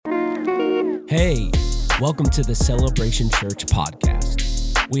Hey, welcome to the Celebration Church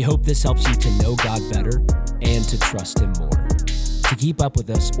podcast. We hope this helps you to know God better and to trust Him more. To keep up with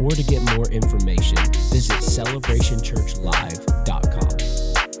us or to get more information, visit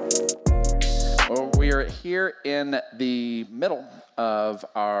celebrationchurchlive.com. Well, we are here in the middle of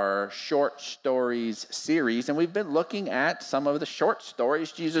our short stories series, and we've been looking at some of the short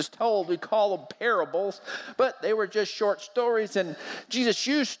stories Jesus told. We call them parables, but they were just short stories, and Jesus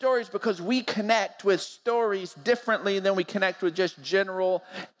used stories because we connect with stories differently than we connect with just general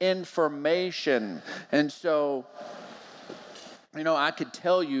information. And so, I could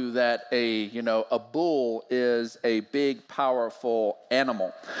tell you that a bull is a big, powerful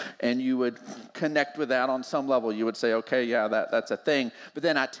animal, and you would connect with that on some level. You would say, okay, yeah, that's a thing. But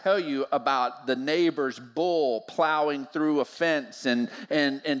then I tell you about the neighbor's bull plowing through a fence and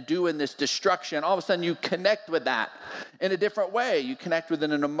doing this destruction. All of a sudden, you connect with that in a different way. You connect with it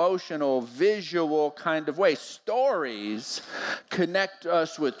in an emotional, visual kind of way. Stories connect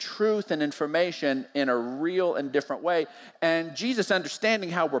us with truth and information in a real and different way. And Jesus, understanding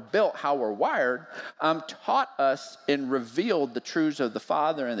how we're built, how we're wired, taught us and revealed the truths of the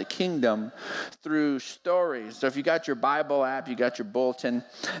Father and the kingdom through stories. So if you got your Bible app, you got your bulletin,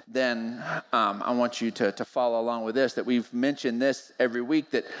 then I want you to follow along with this, that we've mentioned this every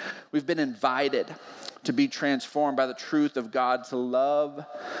week, that we've been invited to be transformed by the truth of God's love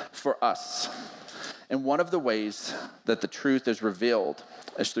for us. And one of the ways that the truth is revealed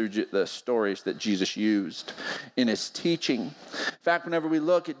is through the stories that Jesus used in his teaching. In fact, whenever we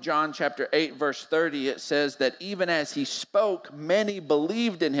look at John chapter 8, verse 30, it says that even as he spoke, many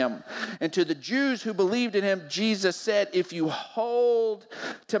believed in him. And to the Jews who believed in him, Jesus said, if you hold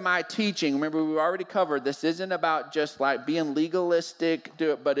to my teaching, remember we already covered, this isn't about just like being legalistic,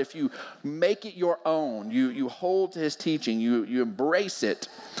 but if you make it your own, you hold to his teaching, you embrace it,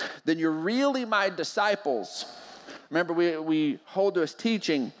 then you're really my disciples. Remember, we hold to his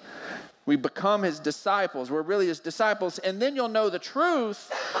teaching. We become his disciples. We're really his disciples. And then you'll know the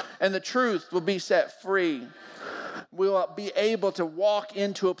truth, and the truth will be set free. We'll be able to walk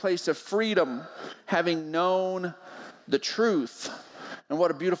into a place of freedom, having known the truth. And what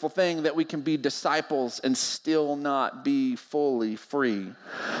a beautiful thing that we can be disciples and still not be fully free.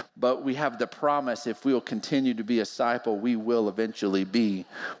 But we have the promise, if we will continue to be a disciple, we will eventually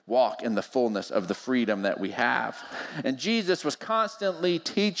walk in the fullness of the freedom that we have. And Jesus was constantly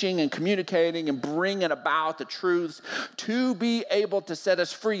teaching and communicating and bringing about the truths to be able to set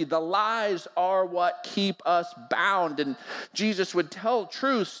us free. The lies are what keep us bound. And Jesus would tell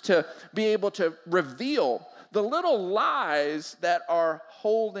truths to be able to reveal the little lies that are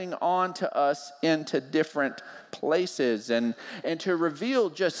holding on to us into different places and to reveal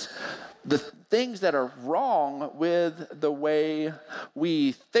just the things that are wrong with the way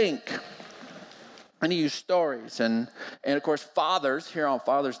we think. And he used stories, and of course, fathers here on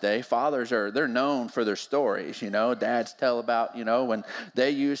Father's Day, they're known for their stories. Dads tell about, when they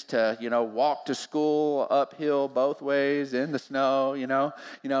used to, walk to school uphill both ways in the snow.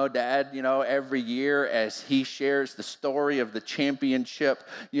 Dad, every year as he shares the story of the championship,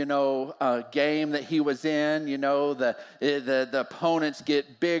 game that he was in. The opponents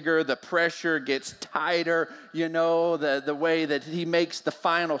get bigger, the pressure gets tighter. The way that he makes the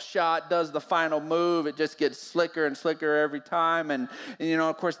final shot, does the final move. It just gets slicker and slicker every time. And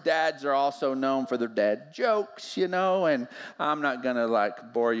of course, dads are also known for their dad jokes, and I'm not going to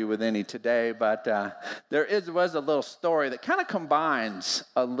bore you with any today, but there was a little story that kind of combines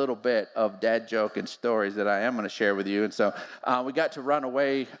a little bit of dad joke and stories that I am going to share with you. And so we got to run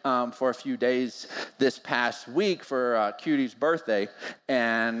away for a few days this past week for Cutie's birthday,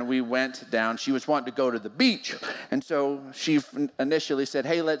 and we went down. She was wanting to go to the beach, and so she initially said,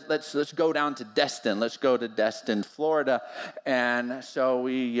 hey, let's go down to Destin. Let's go to Destin, Florida. And so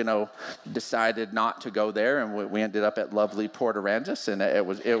we, decided not to go there, and we ended up at lovely Port Aransas, and it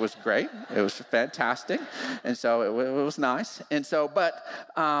was great. It was fantastic, and so it was nice. And so, but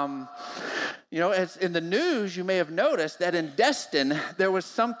as in the news, you may have noticed that in Destin there was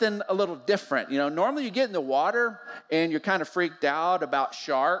something a little different. Normally you get in the water and you're kind of freaked out about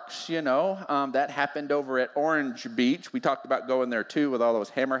sharks. That happened over at Orange Beach. We talked about going there too with all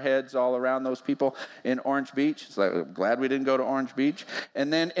those hammerheads all around those people in Orange Beach. It's I'm glad we didn't go to Orange Beach.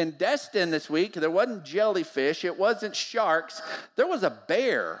 And then in Destin this week, there wasn't jellyfish, it wasn't sharks, there was a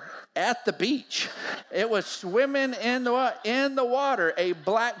bear at the beach. It was swimming in the water, a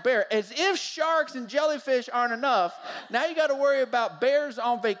black bear, as if sharks and jellyfish aren't enough, now you got to worry about bears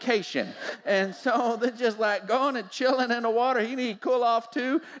on vacation. And so they're just like going and chilling in the water. You need to cool off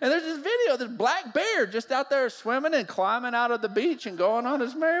too. And there's this video, this black bear just out there swimming and climbing out of the beach and going on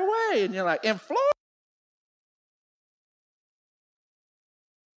his merry way. And you're like, in Florida?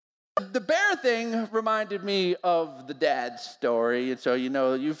 The bear thing reminded me of the dad's story. And so,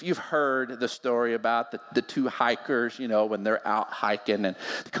 you've heard the story about the two hikers, when they're out hiking and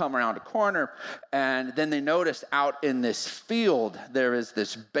they come around a corner. And then they notice out in this field, there is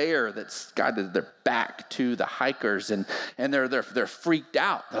this bear that's got their back to the hikers. And they're freaked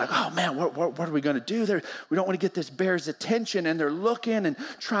out. They're like, oh, man, what are we going to do? We don't want to get this bear's attention. And they're looking and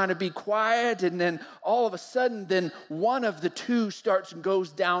trying to be quiet. And then all of a sudden, then one of the two starts and goes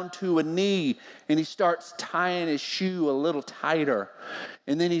down to a knee, and he starts tying his shoe a little tighter.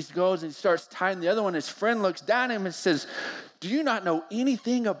 And then he goes and he starts tying the other one. His friend looks down at him and says, do you not know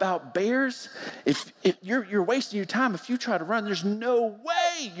anything about bears? If you're wasting your time, if you try to run, there's no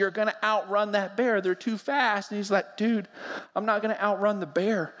way you're going to outrun that bear. They're too fast. And he's like, dude, I'm not going to outrun the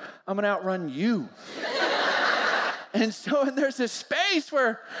bear. I'm going to outrun you. And there's this space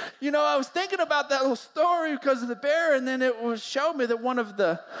where, I was thinking about that little story because of the bear, and then it showed me that one of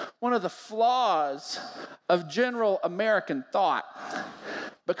the flaws of general American thought,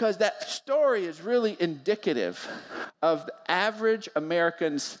 because that story is really indicative of the average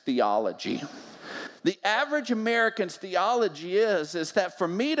American's theology. The average American's theology is that for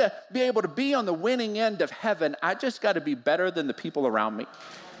me to be able to be on the winning end of heaven, I just got to be better than the people around me.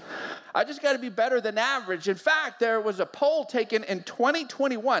 I just got to be better than average. In fact, there was a poll taken in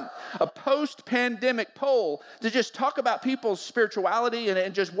 2021, a post-pandemic poll to just talk about people's spirituality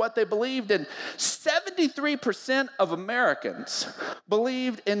and just what they believed. And 73% of Americans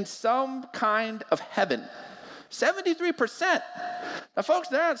believed in some kind of heaven. 73%. Now, folks,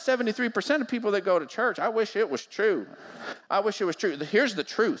 there aren't 73% of people that go to church. I wish it was true. I wish it was true. Here's the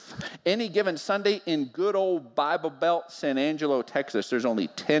truth. Any given Sunday in good old Bible Belt, San Angelo, Texas, there's only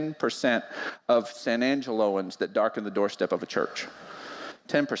 10% of San Angeloans that darken the doorstep of a church.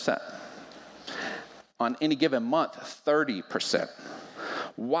 10%. On any given month, 30%.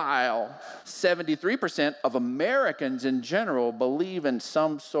 While 73% of Americans in general believe in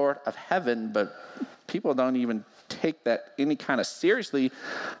some sort of heaven, but people don't even take that any kind of seriously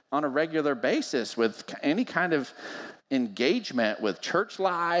on a regular basis with any kind of engagement with church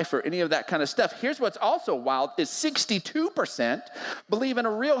life or any of that kind of stuff. Here's what's also wild is 62% believe in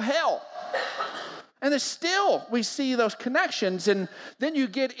a real hell. And there's still, we see those connections. And then you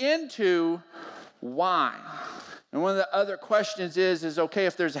get into why. And one of the other questions is okay,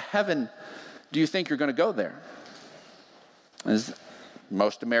 if there's a heaven, do you think you're going to go there? As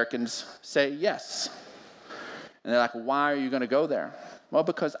most Americans say yes. And they're like, why are you going to go there? Well,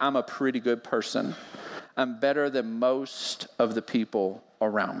 because I'm a pretty good person. I'm better than most of the people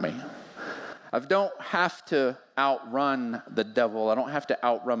around me. I don't have to outrun the devil. I don't have to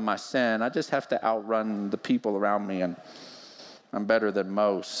outrun my sin. I just have to outrun the people around me, and I'm better than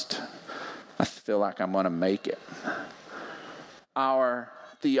most. I feel like I'm going to make it. Our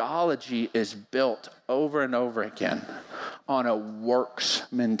theology is built over and over again on a works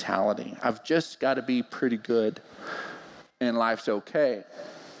mentality. I've just got to be pretty good and life's okay.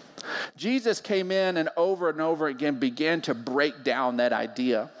 Jesus came in and over again began to break down that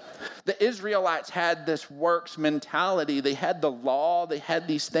idea. The Israelites had this works mentality. They had the law. They had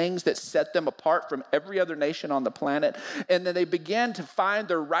these things that set them apart from every other nation on the planet. And then they began to find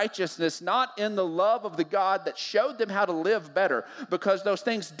their righteousness not in the love of the God that showed them how to live better, because those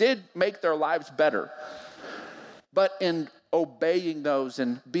things did make their lives better, but in obeying those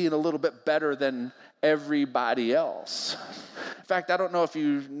and being a little bit better than everybody else. In fact, I don't know if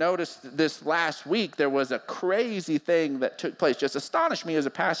you noticed this last week, there was a crazy thing that took place, just astonished me as a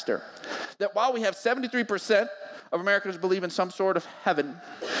pastor, that while we have 73% of Americans believe in some sort of heaven,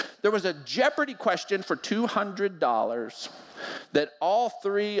 there was a Jeopardy question for $200 that all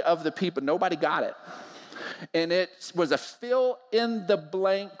three of the people, nobody got it. And it was a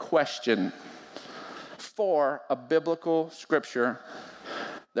fill-in-the-blank question for a biblical scripture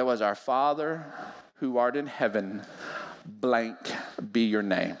that was, our Father who art in heaven, blank be your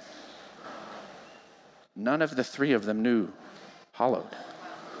name. None of the three of them knew hallowed.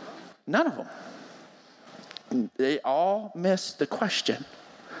 None of them. They all missed the question.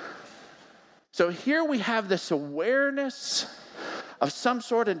 So here we have this awareness of some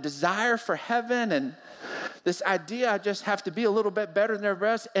sort of desire for heaven, and this idea I just have to be a little bit better than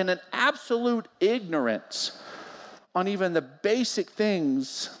everybody else, and an absolute ignorance on even the basic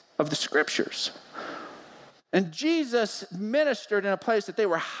things of the scriptures. And Jesus ministered in a place that they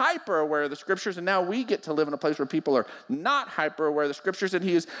were hyper aware of the scriptures, and now we get to live in a place where people are not hyper aware of the scriptures, and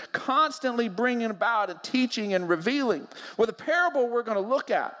he is constantly bringing about and teaching and revealing. Well, the parable we're going to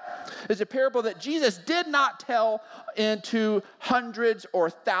look at is a parable that Jesus did not tell into hundreds or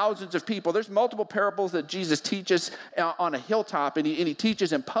thousands of people. There's multiple parables that Jesus teaches on a hilltop, and he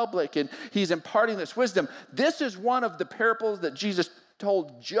teaches in public, and he's imparting this wisdom. This is one of the parables that Jesus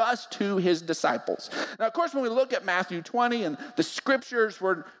told just to his disciples. Now, of course, when we look at Matthew 20, and the scriptures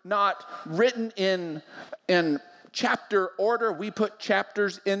were not written in chapter order, we put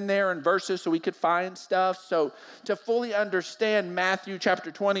chapters in there and verses so we could find stuff. So to fully understand Matthew chapter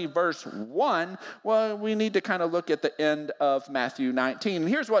 20, verse 1, well, we need to kind of look at the end of Matthew 19. And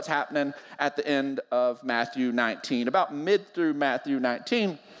here's what's happening at the end of Matthew 19. About mid through Matthew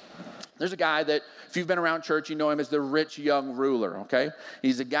 19, there's a guy that, if you've been around church, you know him as the rich young ruler, okay?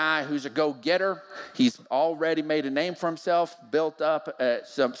 He's a guy who's a go-getter. He's already made a name for himself, built up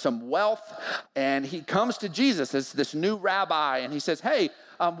some wealth, and he comes to Jesus as this new rabbi, and he says, hey,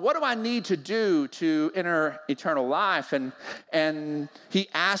 what do I need to do to enter eternal life? And he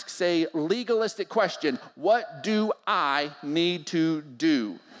asks a legalistic question, what do I need to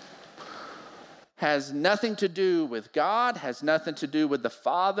do? Has nothing to do with God, has nothing to do with the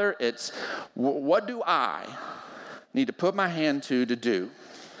Father. It's what do I need to put my hand to do?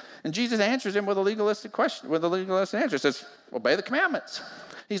 And Jesus answers him with a legalistic question, with a legalistic answer. He says, obey the commandments.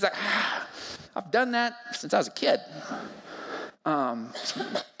 He's like, I've done that since I was a kid.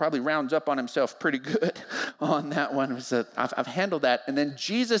 Probably rounds up on himself pretty good on that one. He said, I've handled that. And then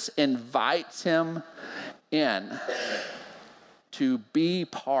Jesus invites him in to be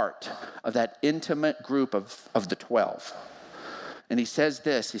part of that intimate group of the 12. And he says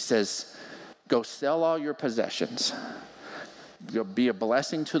this, he says, go sell all your possessions, go be a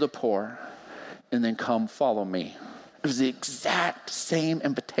blessing to the poor, and then come follow me. It was the exact same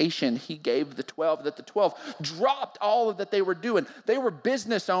invitation he gave the 12, that the 12 dropped all of that they were doing. They were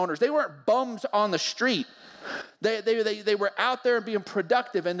business owners. They weren't bums on the street. They were out there being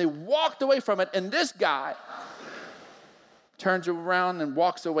productive, and they walked away from it. And this guy turns around and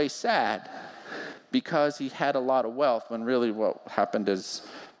walks away sad because he had a lot of wealth, when really what happened is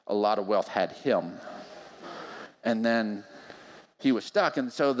a lot of wealth had him. And then he was stuck.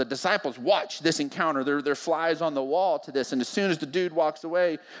 And so the disciples watch this encounter. There flies on the wall to this. And as soon as the dude walks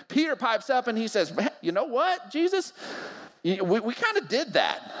away, Peter pipes up and he says, you know what, Jesus? We kind of did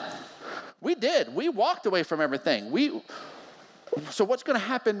that. We did. We walked away from everything. So what's going to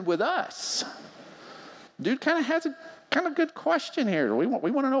happen with us? Dude kind of has a good question here. We want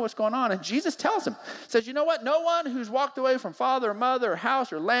to know what's going on. And Jesus tells him, says, you know what? No one who's walked away from father or mother or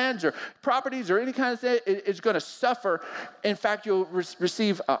house or lands or properties or any kind of thing is going to suffer. In fact, you'll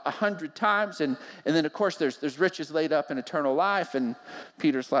receive 100 times. And then, of course, there's riches laid up in eternal life. And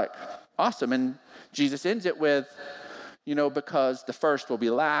Peter's like, awesome. And Jesus ends it with, because the first will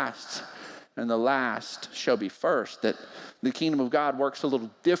be last and the last shall be first. That the kingdom of God works a little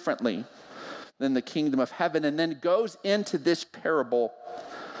differently than the kingdom of heaven, and then goes into this parable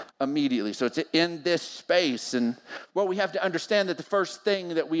immediately. So it's in this space. And what we have to understand that the first thing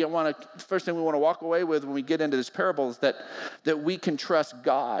we want to walk away with when we get into this parable is that we can trust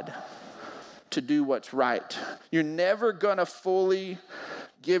God to do what's right. You're never going to fully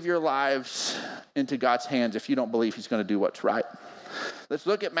give your lives into God's hands if you don't believe he's going to do what's right. Let's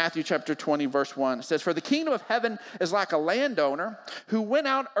look at Matthew chapter 20, verse 1. It says, for the kingdom of heaven is like a landowner who went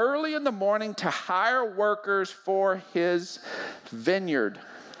out early in the morning to hire workers for his vineyard.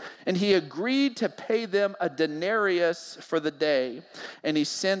 And he agreed to pay them a denarius for the day, and he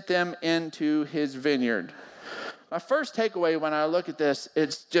sent them into his vineyard. My first takeaway when I look at this,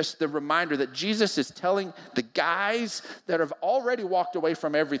 it's just the reminder that Jesus is telling the guys that have already walked away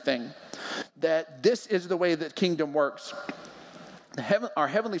from everything that this is the way that kingdom works. Our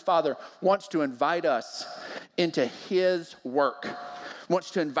Heavenly Father wants to invite us into his work,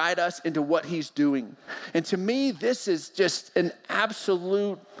 wants to invite us into what he's doing. And to me, this is just an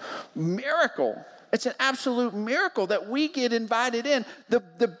absolute miracle. It's an absolute miracle that we get invited in.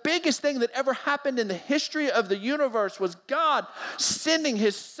 The biggest thing that ever happened in the history of the universe was God sending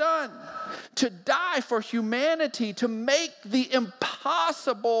his son to die for humanity, to make the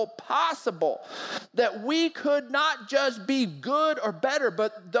impossible possible. That we could not just be good or better,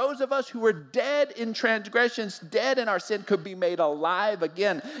 but those of us who were dead in transgressions, dead in our sin, could be made alive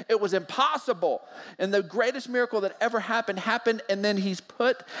again. It was impossible. And the greatest miracle that ever happened, and then he's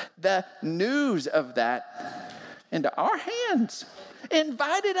put the news of that into our hands.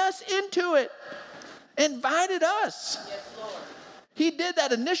 Invited us into it. Invited us. Yes, Lord. He did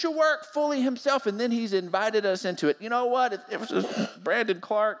that initial work fully himself, and then he's invited us into it. You know what? If it was Brandon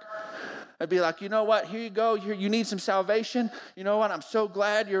Clark, I'd be like, you know what? Here you go. You need some salvation. You know what? I'm so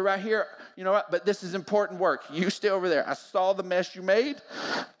glad you're right here. You know what? But this is important work. You stay over there. I saw the mess you made.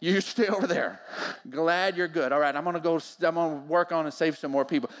 You stay over there. Glad you're good. All right, I'm going to work on and save some more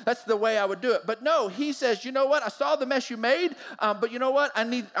people. That's the way I would do it. But no, he says, you know what? I saw the mess you made, but you know what?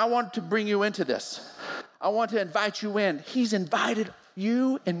 I want to bring you into this. I want to invite you in. He's invited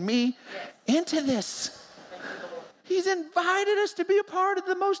you and me into this. He's invited us to be a part of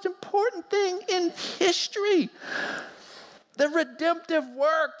the most important thing in history. The redemptive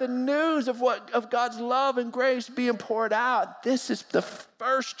work, the news of God's love and grace being poured out. This is the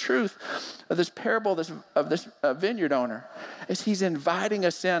first truth of this parable of this vineyard owner, is he's inviting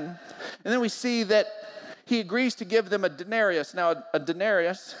us in. And then we see that he agrees to give them a denarius. Now, a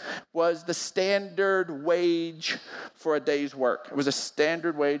denarius was the standard wage for a day's work. It was a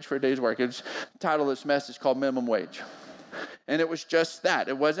standard wage for a day's work. The title of this message is called Minimum Wage. And it was just that.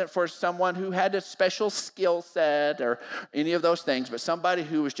 It wasn't for someone who had a special skill set or any of those things, but somebody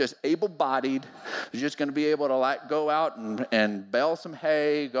who was just able-bodied, was just going to be able to go out and bale some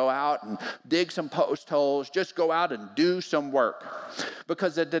hay, go out and dig some post holes, just go out and do some work.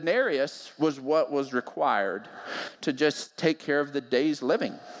 Because a denarius was what was required to just take care of the day's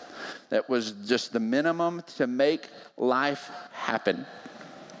living. That was just the minimum to make life happen.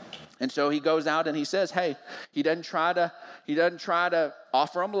 And so he goes out and he says, hey, he doesn't try to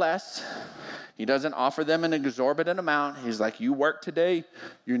offer them less. He doesn't offer them an exorbitant amount. He's like, you work today,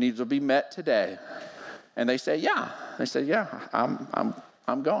 your needs will be met today. And they say, yeah. They say, yeah,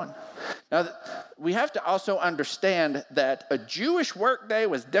 I'm going. Now, we have to also understand that a Jewish workday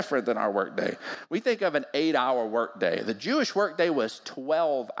was different than our workday. We think of an 8-hour workday. The Jewish workday was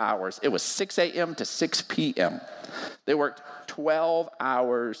 12 hours. It was 6 a.m. to 6 p.m. They worked 12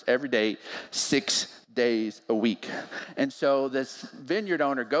 hours every day, 6 days a week. And so this vineyard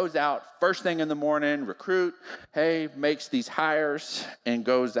owner goes out first thing in the morning, recruit, makes these hires, and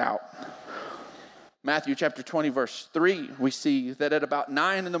goes out. Matthew chapter 20, verse 3, we see that at about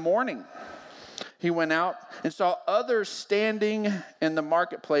 9 in the morning, he went out and saw others standing in the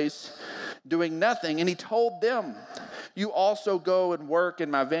marketplace doing nothing. And he told them, you also go and work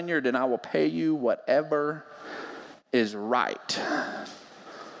in my vineyard, and I will pay you whatever is right.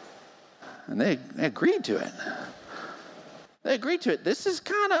 And they agreed to it. They agreed to it. This is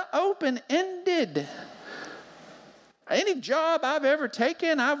kind of open-ended. Any job I've ever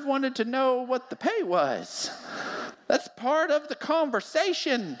taken, I've wanted to know what the pay was. That's part of the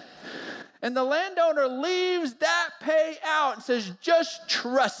conversation. And the landowner leaves that pay out and says, just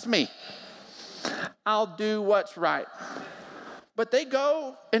trust me. I'll do what's right. But they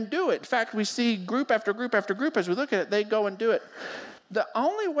go and do it. In fact, we see group after group after group as we look at it, they go and do it. The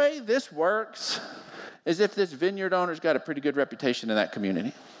only way this works is if this vineyard owner's got a pretty good reputation in that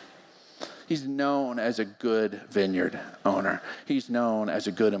community. He's known as a good vineyard owner. He's known as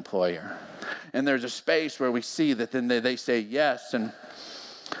a good employer. And there's a space where we see that then they say yes.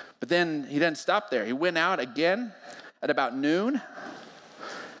 But then he didn't stop there. He went out again at about noon.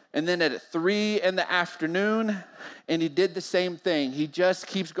 And then at 3 in the afternoon, and he did the same thing. He just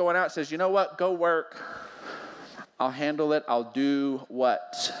keeps going out and says, you know what, go work. I'll handle it. I'll do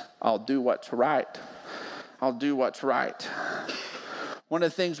what's right. I'll do what's right. One of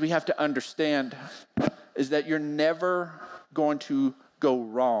the things we have to understand is that you're never going to go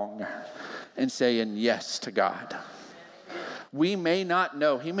wrong in saying yes to God. We may not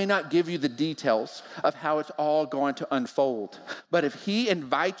know. He may not give you the details of how it's all going to unfold. But if he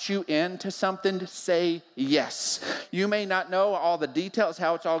invites you into something, say yes. You may not know all the details,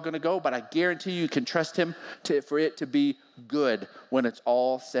 how it's all going to go, but I guarantee you can trust him for it to be good when it's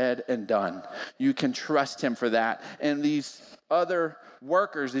all said and done. You can trust him for that. And these other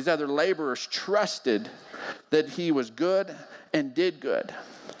workers, these other laborers trusted that he was good and did good.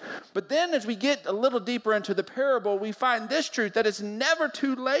 But then as we get a little deeper into the parable, we find this truth, that it's never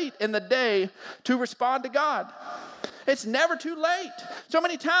too late in the day to respond to God. It's never too late. So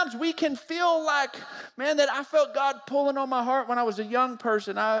many times we can feel like, man, that I felt God pulling on my heart when I was a young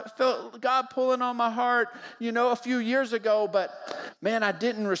person. I felt God pulling on my heart, a few years ago, but man, I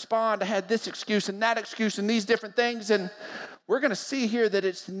didn't respond. I had this excuse and that excuse and these different things. And we're going to see here that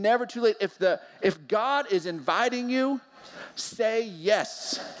it's never too late. If God is inviting you, say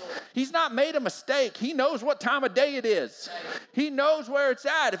yes. He's not made a mistake. He knows what time of day it is. He knows where it's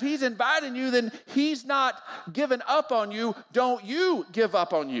at. If he's inviting you, then he's not given up on you. Don't you give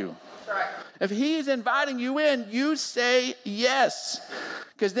up on you. Right. If he's inviting you in, you say yes.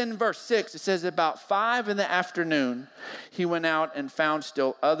 Because then in verse 6, it says, about 5 p.m, he went out and found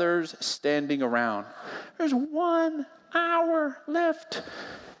still others standing around. There's 1 hour left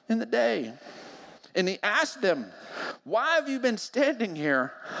in the day. And he asked them, why have you been standing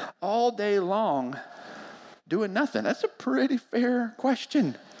here all day long doing nothing? That's a pretty fair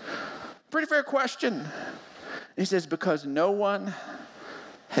question. Pretty fair question. He says, because no one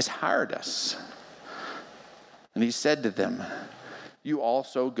has hired us. And he said to them, you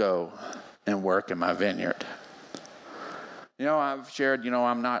also go and work in my vineyard. You know, I've shared,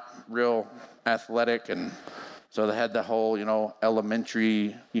 I'm not real athletic, and so they had the whole,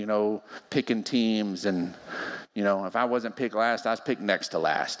 elementary, picking teams, and, if I wasn't picked last, I was picked next to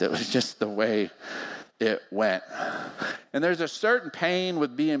last. It was just the way it went. And there's a certain pain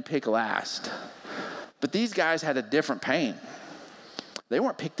with being picked last. But these guys had a different pain. They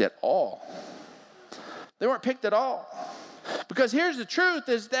weren't picked at all. They weren't picked at all. Because here's the truth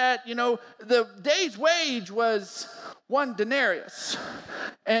is that, the day's wage was 1 denarius.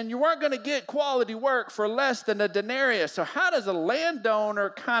 And you weren't going to get quality work for less than a denarius. So how does a landowner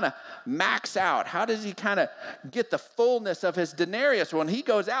kind of max out? How does he kind of get the fullness of his denarius? When he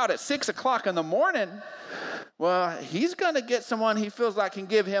goes out at 6 o'clock in the morning, well, he's going to get someone he feels like can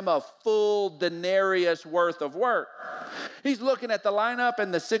give him a full denarius worth of work. He's looking at the lineup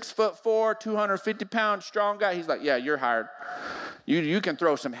and the 6'4", 250-pound strong guy. He's like, yeah, you're hired. You can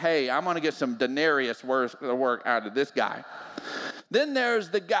throw some hay. I'm going to get some denarius worth of work out of this guy. Then there's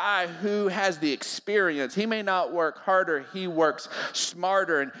the guy who has the experience. He may not work harder. He works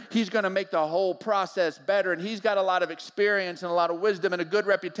smarter, and he's going to make the whole process better. And he's got a lot of experience and a lot of wisdom and a good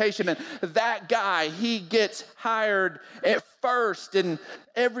reputation. And that guy, he gets hired at first, and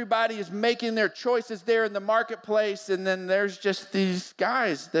everybody is making their choices there in the marketplace. And then there's just these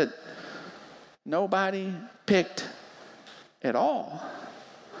guys that nobody picked at all.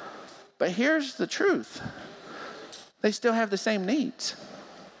 But here's the truth. They still have the same needs.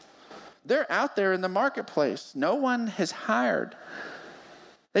 They're out there in the marketplace. No one has hired.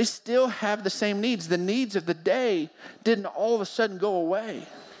 They still have the same needs. The needs of the day didn't all of a sudden go away.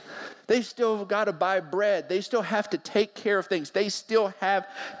 They still got to buy bread. They still have to take care of things. They still have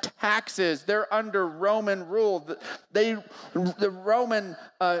taxes. They're under Roman rule. The Roman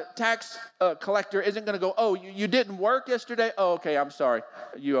tax collector isn't going to go, oh, you didn't work yesterday? Oh, okay, I'm sorry.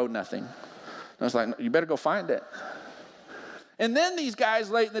 You owe nothing. I was like, you better go find it. And then these guys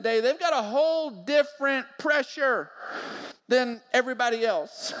late in the day, they've got a whole different pressure than everybody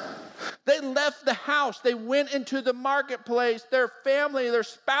else. They left the house. They went into the marketplace. Their family, their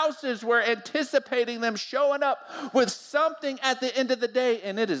spouses were anticipating them showing up with something at the end of the day,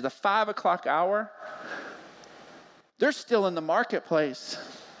 and it is the 5 o'clock hour. They're still in the marketplace,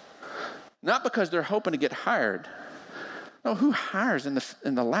 not because they're hoping to get hired. No, who hires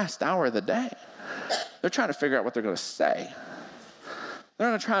in the last hour of the day? They're trying to figure out what they're going to say. They're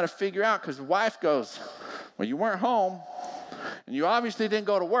going to try to figure out, because the wife goes, well, you weren't home, and you obviously didn't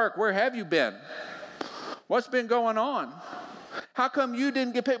go to work. Where have you been? What's been going on? How come you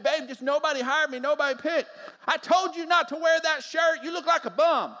didn't get picked? Babe, just nobody hired me, nobody picked. I told you not to wear that shirt. You look like a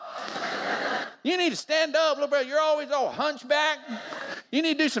bum. You need to stand up, little brother. You're always all hunchback. You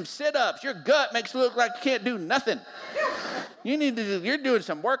need to do some sit-ups. Your gut makes it look like you can't do nothing. You're doing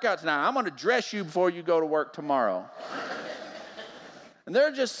some workouts now. I'm going to dress you before you go to work tomorrow. And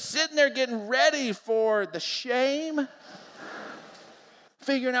they're just sitting there getting ready for the shame,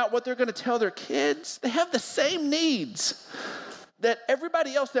 figuring out what they're going to tell their kids. They have the same needs that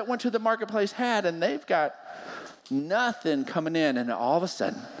everybody else that went to the marketplace had, and they've got nothing coming in. And all of a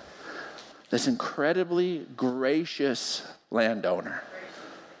sudden, this incredibly gracious landowner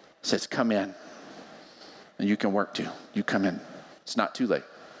says, come in, and you can work too. You come in. It's not too late.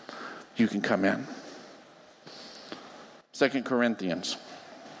 You can come in. 2 Corinthians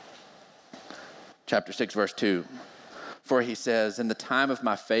chapter 6, verse 2. For he says, in the time of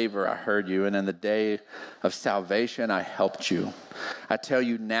my favor I heard you, and in the day of salvation I helped you. I tell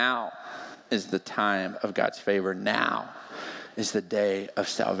you, now is the time of God's favor. Now is the day of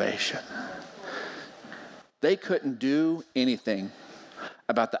salvation. They couldn't do anything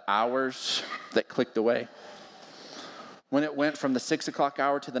about the hours that clicked away. When it went from the 6 o'clock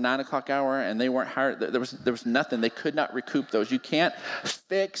hour to the 9 o'clock hour and they weren't hired, there was nothing. They could not recoup those. You can't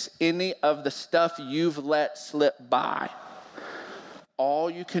fix any of the stuff you've let slip by. All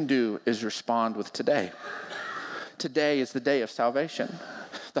you can do is respond with today. Today is the day of salvation.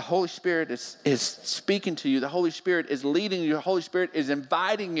 The Holy Spirit is speaking to you. The Holy Spirit is leading you. The Holy Spirit is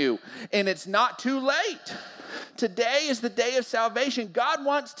inviting you. And it's not too late today is the day of salvation. God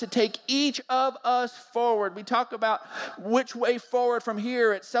wants to take each of us forward. We talk about which way forward from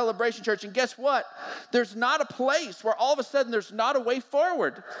here at Celebration Church. And guess what? There's not a place where all of a sudden there's not a way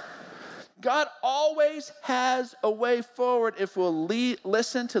forward. God always has a way forward if we'll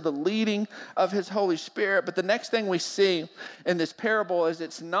listen to the leading of his Holy Spirit. But the next thing we see in this parable is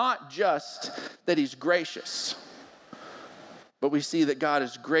it's not just that he's gracious, but we see that God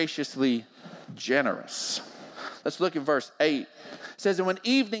is graciously generous. Let's look at verse 8. It says, and when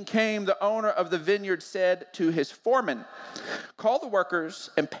evening came, the owner of the vineyard said to his foreman, call the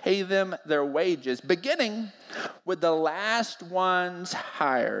workers and pay them their wages, beginning with the last ones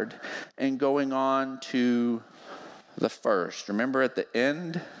hired and going on to the first. Remember at the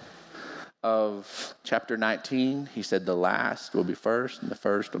end of chapter 19, he said the last will be first and the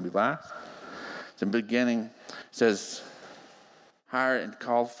first will be last. So in the beginning, it says, hire and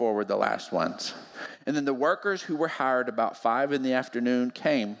call forward the last ones. And then the workers who were hired about 5 p.m.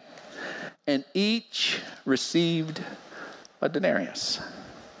 came, and each received a denarius.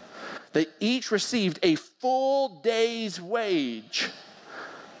 They each received a full day's wage.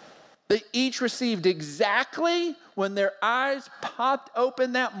 They each received exactly when their eyes popped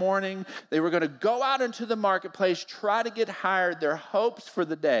open that morning. They were going to go out into the marketplace, try to get hired. Their hopes for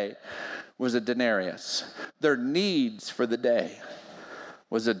the day was a denarius. Their needs for the day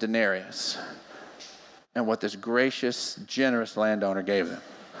was a denarius. And what this gracious, generous landowner gave them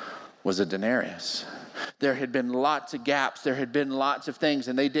was a denarius. There had been lots of gaps. There had been lots of things,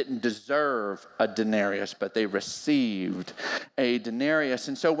 and they didn't deserve a denarius, but they received a denarius.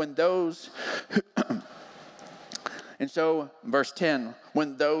 And so verse 10,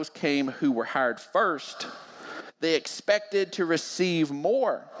 when those came who were hired first, they expected to receive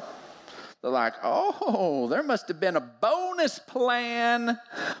more. They're like, oh, there must have been a bonus plan.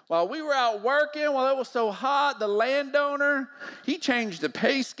 While we were out working, while it was so hot, the landowner, he changed the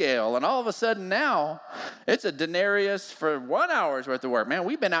pay scale. And all of a sudden now, it's a denarius for 1 hour's worth of work. Man,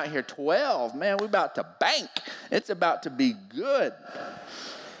 we've been out here 12. Man, we're about to bank. It's about to be good.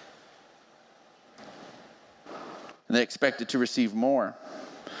 And they expected to receive more.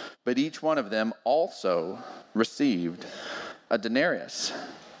 But each one of them also received a denarius.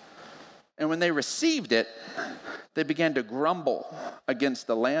 And when they received it, they began to grumble against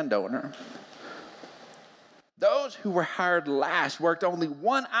the landowner. Those who were hired last worked only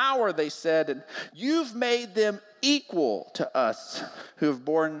 1 hour, they said, and you've made them equal to us who have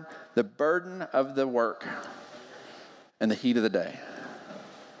borne the burden of the work and the heat of the day.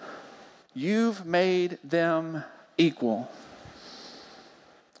 You've made them equal.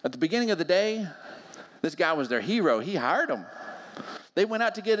 At the beginning of the day, this guy was their hero. He hired them. They went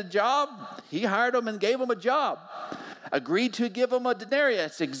out to get a job. He hired them and gave them a job. Agreed to give them a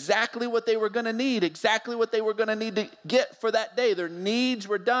denarius, exactly what they were going to need, exactly what they were going to need to get for that day. Their needs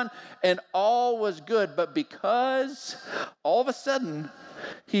were done, and all was good. But because all of a sudden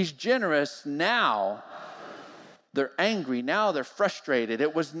he's generous, now they're angry. Now they're frustrated.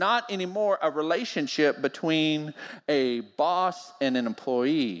 It was not anymore a relationship between a boss and an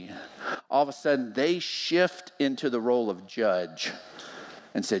employee. All of a sudden they shift into the role of judge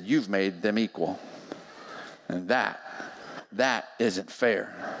and said, you've made them equal. And that isn't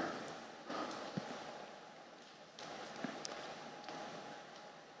fair.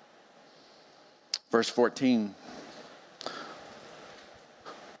 Verse 14,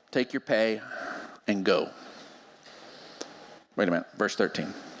 take your pay and go. Wait a minute, verse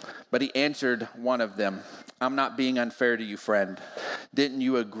 13. But he answered one of them, I'm not being unfair to you, friend. Didn't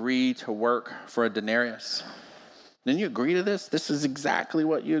you agree to work for a denarius? Didn't you agree to this? This is exactly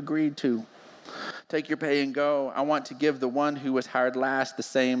what you agreed to. Take your pay and go. I want to give the one who was hired last the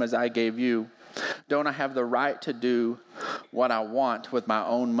same as I gave you. Don't I have the right to do what I want with my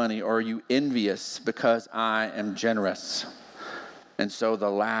own money? Or are you envious because I am generous? And so the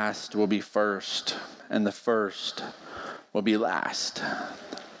last will be first, and the first will be last.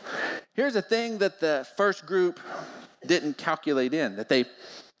 Here's a thing that the first group didn't calculate in, that they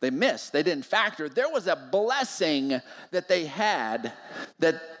missed, they didn't factor. There was a blessing that they had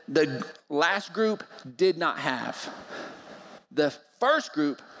that the last group did not have. The first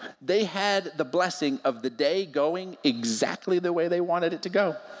group, they had the blessing of the day going exactly the way they wanted it to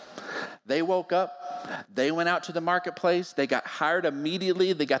go. They woke up, they went out to the marketplace, they got hired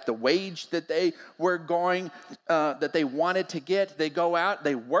immediately, they got the wage that they were that they wanted to get. They go out,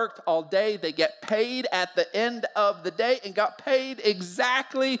 they worked all day, they get paid at the end of the day and got paid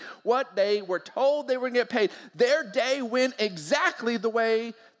exactly what they were told they were going to get paid. Their day went exactly the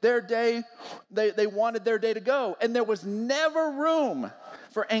way their day, they wanted their day to go. And there was never room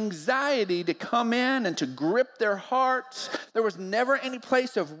for anxiety to come in and to grip their hearts. There was never any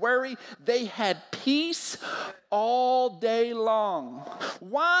place of worry. They had peace all day long.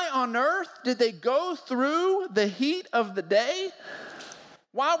 Why on earth did they go through the heat of the day?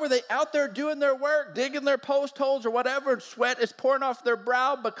 Why were they out there doing their work, digging their post holes or whatever, and sweat is pouring off their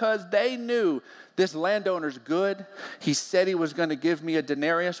brow? Because they knew this landowner's good. He said he was going to give me a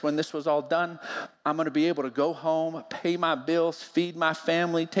denarius when this was all done. I'm going to be able to go home, pay my bills, feed my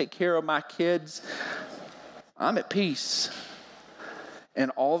family, take care of my kids. I'm at peace.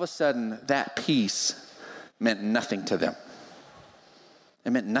 And all of a sudden, that peace meant nothing to them.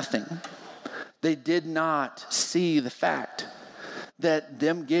 It meant nothing. They did not see the fact that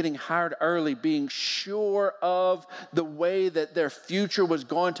them getting hired early, being sure of the way that their future was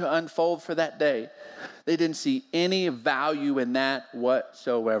going to unfold for that day, they didn't see any value in that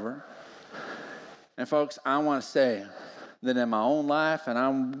whatsoever. And folks, I want to say that in my own life, and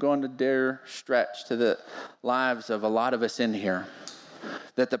I'm going to dare stretch to the lives of a lot of us in here,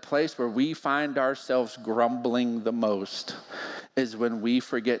 that the place where we find ourselves grumbling the most is when we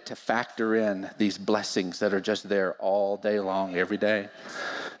forget to factor in these blessings that are just there all day long, every day.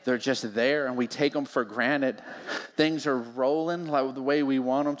 They're just there and we take them for granted. Things are rolling like the way we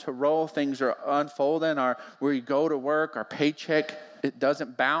want them to roll. Things are unfolding. We go to work, our paycheck, it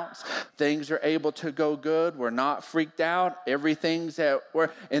doesn't bounce. Things are able to go good. We're not freaked out. Everything's at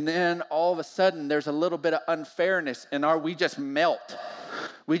work. And then all of a sudden there's a little bit of unfairness and we just melt.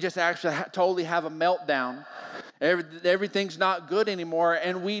 We just actually totally have a meltdown. Everything's not good anymore,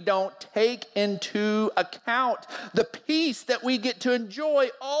 and we don't take into account the peace that we get to enjoy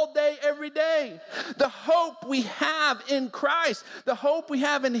all day, every day. The hope we have in Christ, the hope we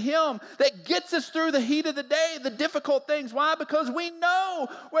have in Him that gets us through the heat of the day, the difficult things. Why? Because we know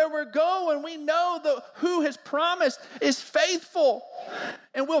where we're going. We know who has promised is faithful.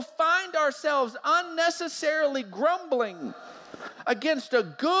 And we'll find ourselves unnecessarily grumbling against a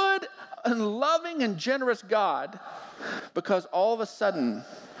good and loving and generous God, because all of a sudden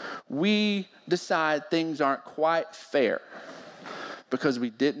we decide things aren't quite fair because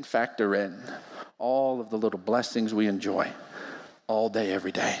we didn't factor in all of the little blessings we enjoy all day,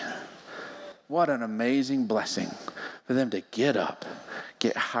 every day. What an amazing blessing for them to get up,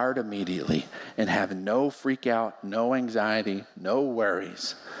 get hired immediately, and have no freak out, no anxiety, no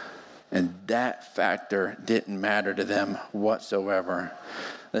worries. And that factor didn't matter to them whatsoever.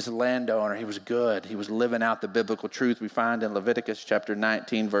 This landowner, he was good. He was living out the biblical truth we find in Leviticus chapter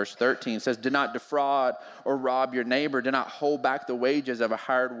 19, verse 13. It says, do not defraud or rob your neighbor. Do not hold back the wages of a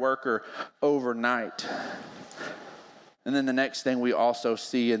hired worker overnight. And then the next thing we also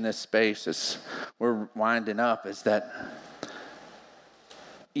see in this space as we're winding up is that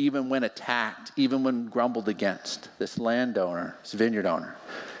even when attacked, even when grumbled against, this landowner, this vineyard owner,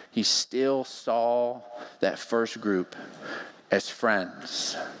 he still saw that first group as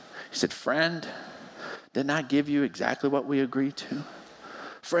friends. He said, friend, didn't I give you exactly what we agreed to?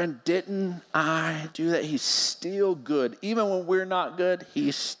 Friend, didn't I do that? He's still good. Even when we're not good,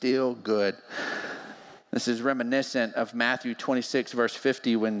 he's still good. This is reminiscent of Matthew 26, verse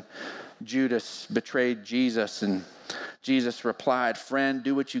 50, when Judas betrayed Jesus, and Jesus replied, friend,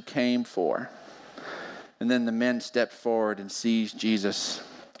 do what you came for. And then the men stepped forward and seized Jesus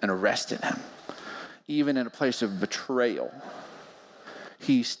and arrested him. Even in a place of betrayal,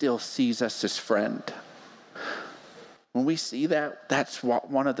 he still sees us as friend. When we see that, that's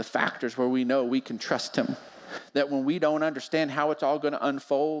one of the factors where we know we can trust him. That when we don't understand how it's all going to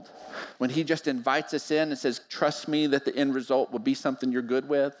unfold, when he just invites us in and says, trust me that the end result will be something you're good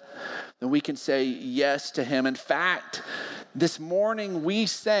with, then we can say yes to him. In fact, this morning we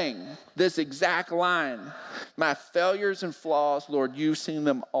sang this exact line, my failures and flaws, Lord, you've seen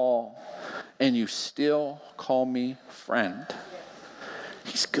them all, and you still call me friend.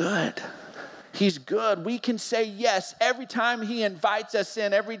 He's good. He's good. We can say yes every time he invites us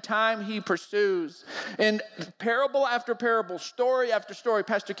in, every time he pursues. And parable after parable, story after story,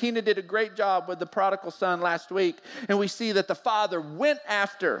 Pastor Keena did a great job with the prodigal son last week. And we see that the father went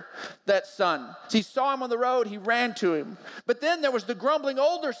after that son. So he saw him on the road, he ran to him. But then there was the grumbling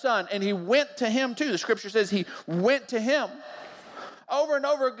older son, and he went to him too. The scripture says he went to him. Over and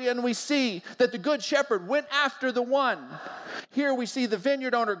over again, we see that the good shepherd went after the one. Here we see the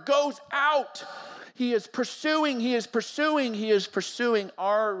vineyard owner goes out. He is pursuing.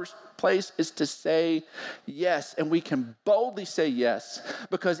 Our place is to say yes, and we can boldly say yes,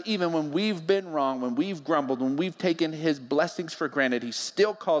 because even when we've been wrong, when we've grumbled, when we've taken his blessings for granted, he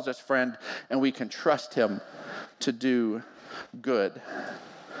still calls us friend, and we can trust him to do good.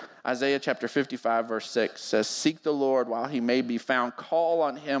 Isaiah chapter 55, verse 6 says, "Seek the Lord while he may be found. Call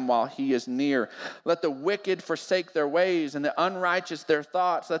on him while he is near. Let the wicked forsake their ways and the unrighteous their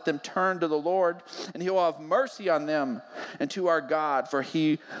thoughts. Let them turn to the Lord, and he will have mercy on them, and to our God, for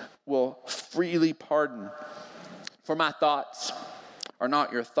he will freely pardon. For my thoughts are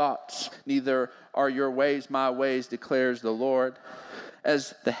not your thoughts, neither are your ways my ways, declares the Lord.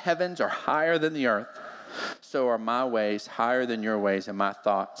 As the heavens are higher than the earth, so are my ways higher than your ways, and my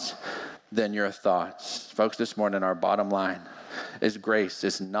thoughts than your thoughts." Folks, this morning our bottom line is grace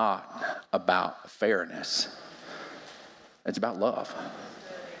is not about fairness. It's about love.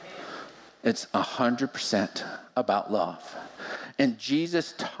 It's 100% about love. And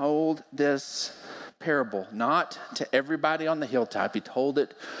Jesus told this parable not to everybody on the hilltop. He told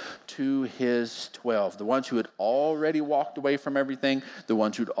it to his 12, the ones who had already walked away from everything, the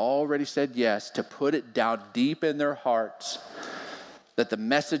ones who'd already said yes, to put it down deep in their hearts that the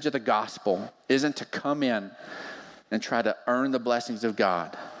message of the gospel isn't to come in and try to earn the blessings of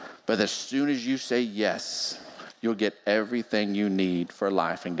God, but as soon as you say yes, you'll get everything you need for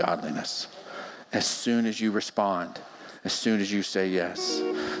life and godliness. As soon as you respond, as soon as you say yes.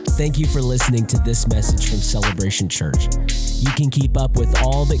 Thank you for listening to this message from Celebration Church. You can keep up with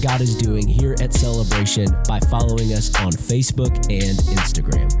all that God is doing here at Celebration by following us on Facebook and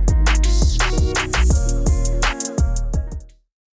Instagram.